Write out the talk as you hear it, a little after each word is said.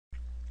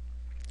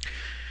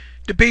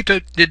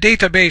The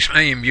database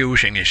I am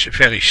using is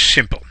very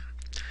simple.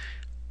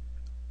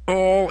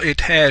 All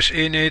it has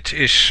in it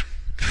is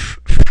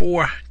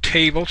 4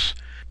 tables.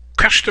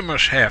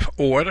 Customers have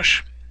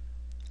orders.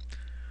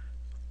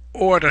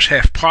 Orders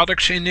have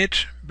products in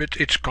it, but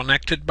it's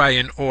connected by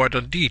an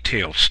order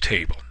details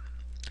table.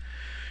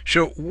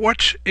 So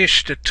what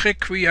is the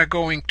trick we are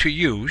going to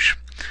use?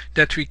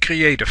 That we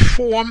create a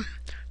form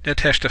that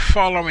has the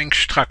following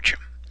structure.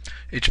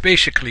 It's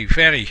basically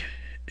very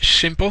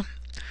simple.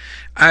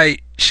 I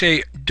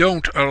say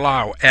don't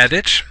allow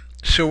edits,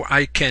 so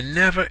I can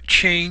never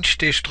change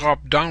this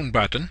drop down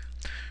button,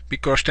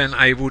 because then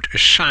I would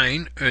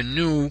assign a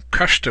new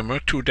customer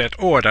to that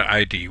order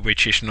ID,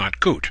 which is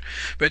not good.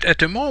 But at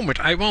the moment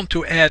I want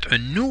to add a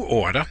new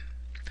order.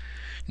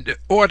 The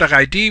order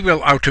ID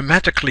will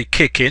automatically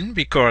kick in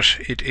because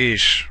it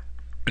is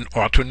an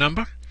auto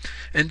number,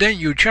 and then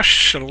you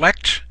just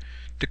select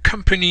the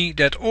company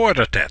that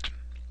ordered that.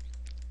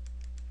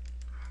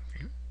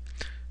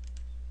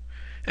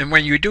 And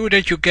when you do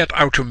that, you get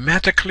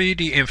automatically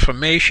the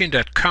information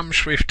that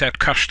comes with that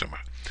customer.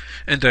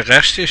 And the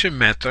rest is a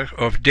matter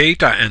of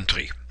data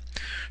entry.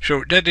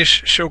 So that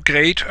is so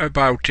great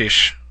about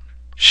this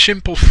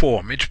simple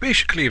form. It's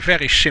basically a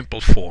very simple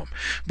form.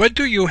 What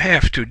do you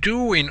have to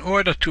do in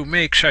order to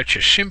make such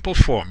a simple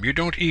form? You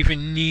don't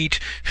even need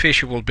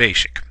Visual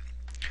Basic.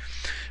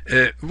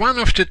 One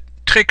of the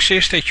tricks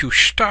is that you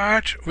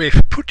start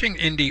with putting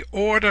in the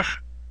order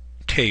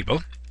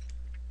table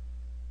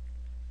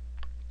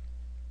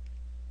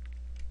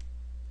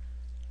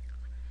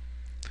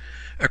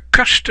a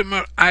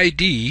customer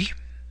ID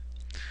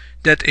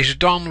that is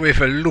done with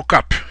a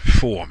lookup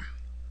form.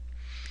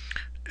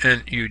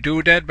 And you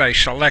do that by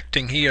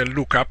selecting here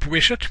Lookup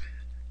Wizard.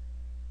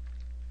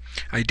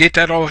 I did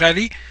that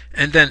already,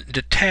 and then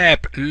the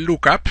tab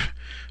Lookup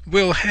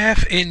will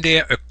have in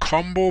there a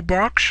combo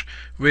box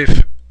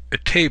with a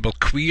table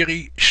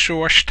query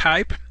source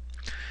type,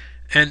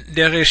 and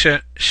there is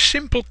a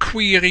simple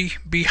query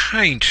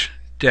behind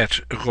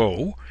that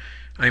row.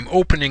 I'm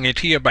opening it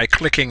here by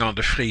clicking on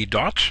the 3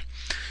 dots,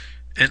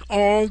 and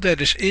all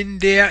that is in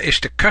there is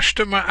the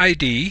customer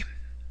ID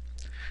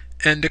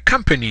and the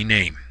company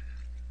name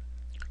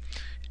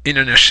in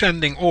an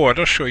ascending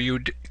order, so you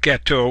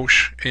get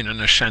those in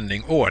an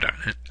ascending order,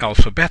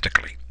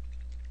 alphabetically.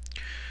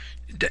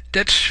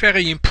 That's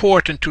very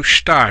important to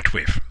start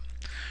with.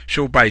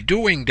 So by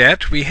doing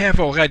that, we have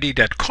already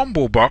that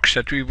combo box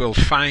that we will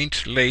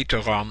find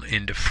later on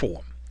in the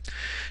form.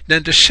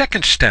 Then the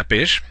second step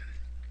is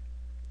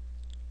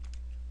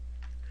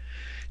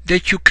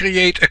that you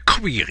create a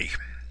query.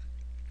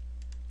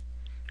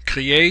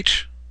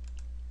 Create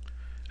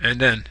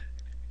and then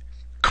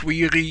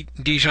query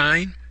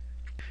design.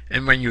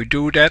 And when you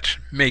do that,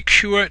 make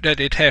sure that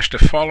it has the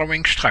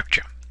following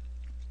structure.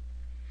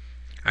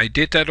 I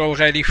did that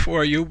already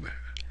for you.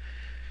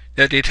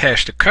 That it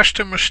has the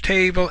customers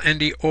table and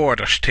the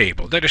orders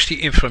table. That is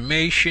the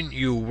information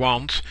you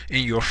want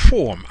in your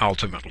form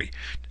ultimately.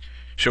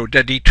 So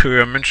that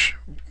determines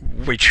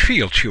which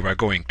fields you are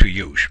going to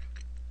use.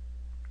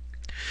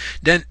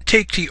 Then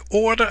take the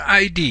order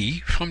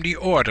ID from the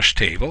orders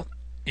table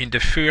in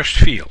the first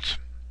field.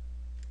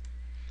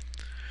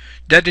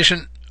 That is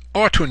an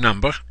auto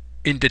number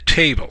in the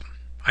table.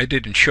 I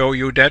didn't show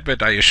you that,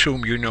 but I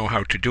assume you know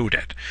how to do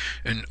that.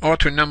 An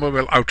auto number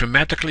will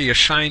automatically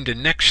assign the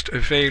next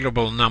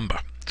available number,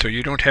 so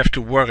you don't have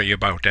to worry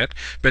about that,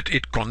 but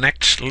it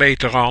connects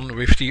later on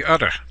with the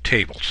other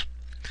tables.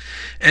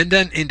 And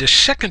then in the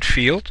second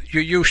field you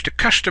use the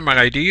customer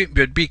ID,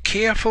 but be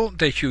careful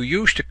that you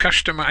use the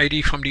customer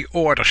ID from the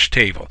orders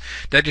table.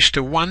 That is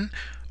the one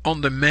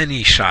on the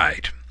many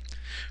side.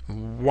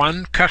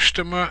 One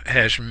customer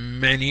has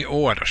many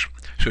orders,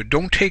 so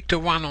don't take the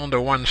one on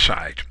the one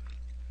side.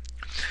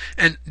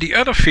 And the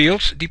other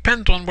fields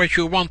depend on what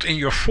you want in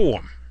your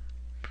form.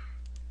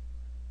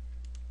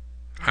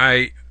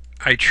 I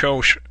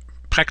chose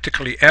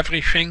practically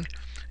everything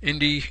in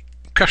the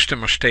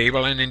customers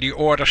table and in the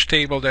orders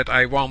table that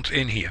I want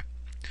in here.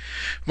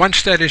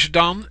 Once that is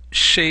done,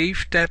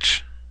 save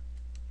that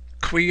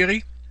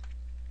query,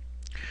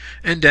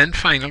 and then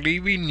finally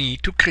we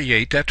need to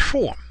create that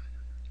form.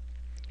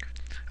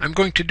 I'm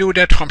going to do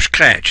that from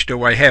scratch,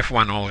 though I have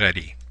one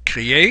already.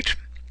 Create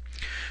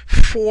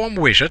Form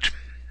Wizard,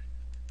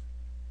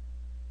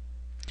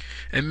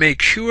 and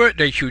make sure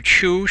that you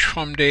choose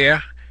from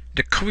there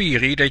the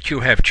query that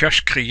you have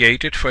just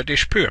created for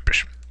this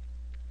purpose.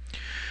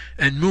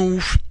 And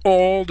move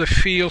all the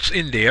fields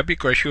in there,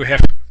 because you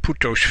have put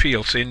those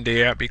fields in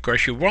there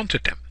because you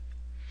wanted them.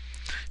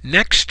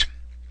 Next,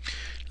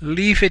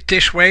 leave it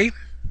this way,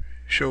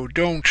 so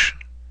don't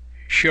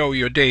show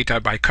your data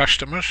by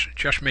customers,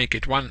 just make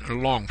it one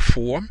long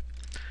form.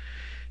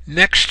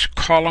 Next,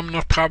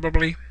 columnar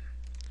probably.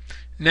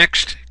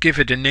 Next, give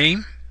it a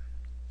name.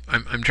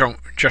 I'm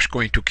just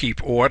going to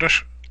keep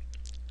orders,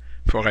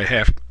 for I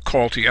have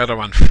called the other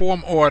one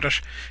form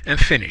orders, and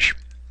finish.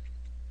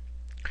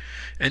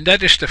 And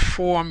that is the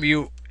form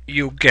you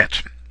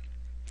get.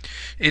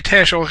 It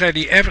has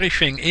already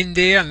everything in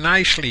there,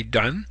 nicely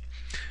done.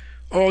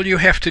 all you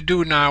have to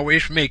do now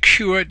is make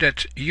sure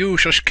that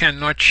users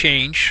cannot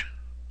change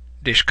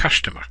this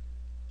customer.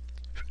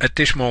 At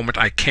this moment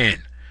I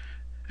can,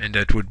 and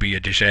that would be a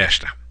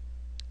disaster.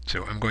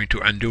 So I'm going to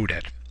undo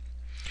that.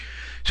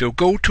 So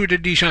go to the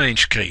design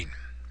screen.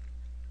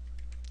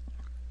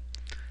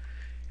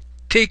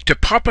 Take the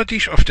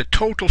properties of the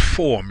total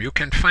form. You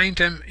can find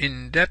them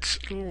in that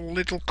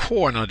little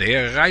corner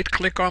there. Right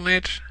click on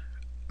it,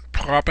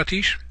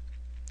 properties,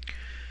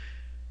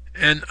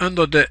 and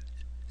under the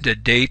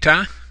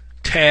data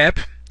tab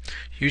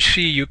you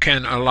see you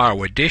can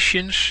allow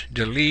additions,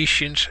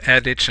 deletions,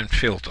 edits and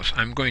filters.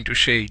 I'm going to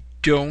say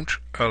don't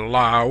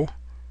allow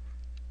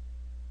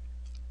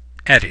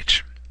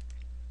edits,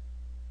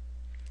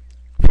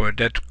 for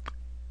that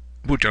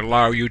would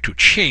allow you to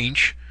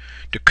change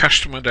the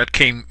customer that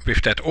came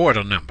with that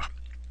order number.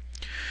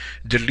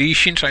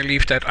 Deletions, I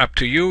leave that up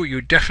to you.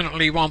 You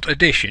definitely want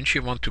additions.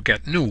 You want to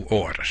get new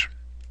orders.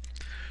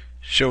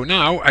 So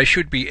now I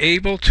should be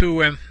able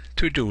to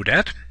do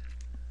that.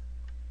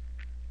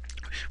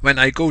 When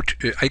I go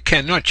to, I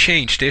cannot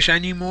change this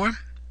anymore,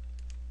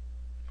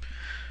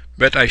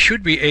 but I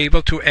should be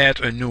able to add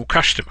a new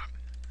customer.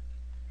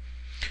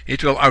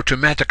 It will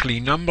automatically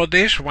number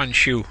this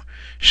once you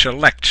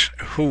select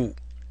who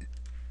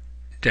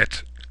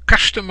that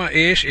customer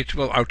is. It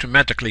will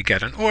automatically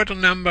get an order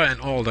number and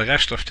all the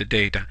rest of the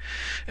data,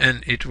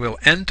 and it will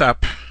end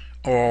up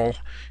all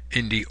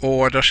in the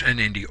orders and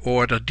in the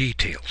order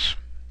details.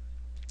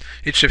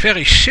 It's a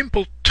very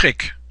simple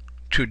trick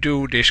to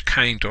do this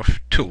kind of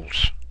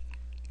tools.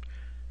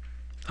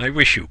 I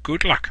wish you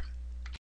good luck.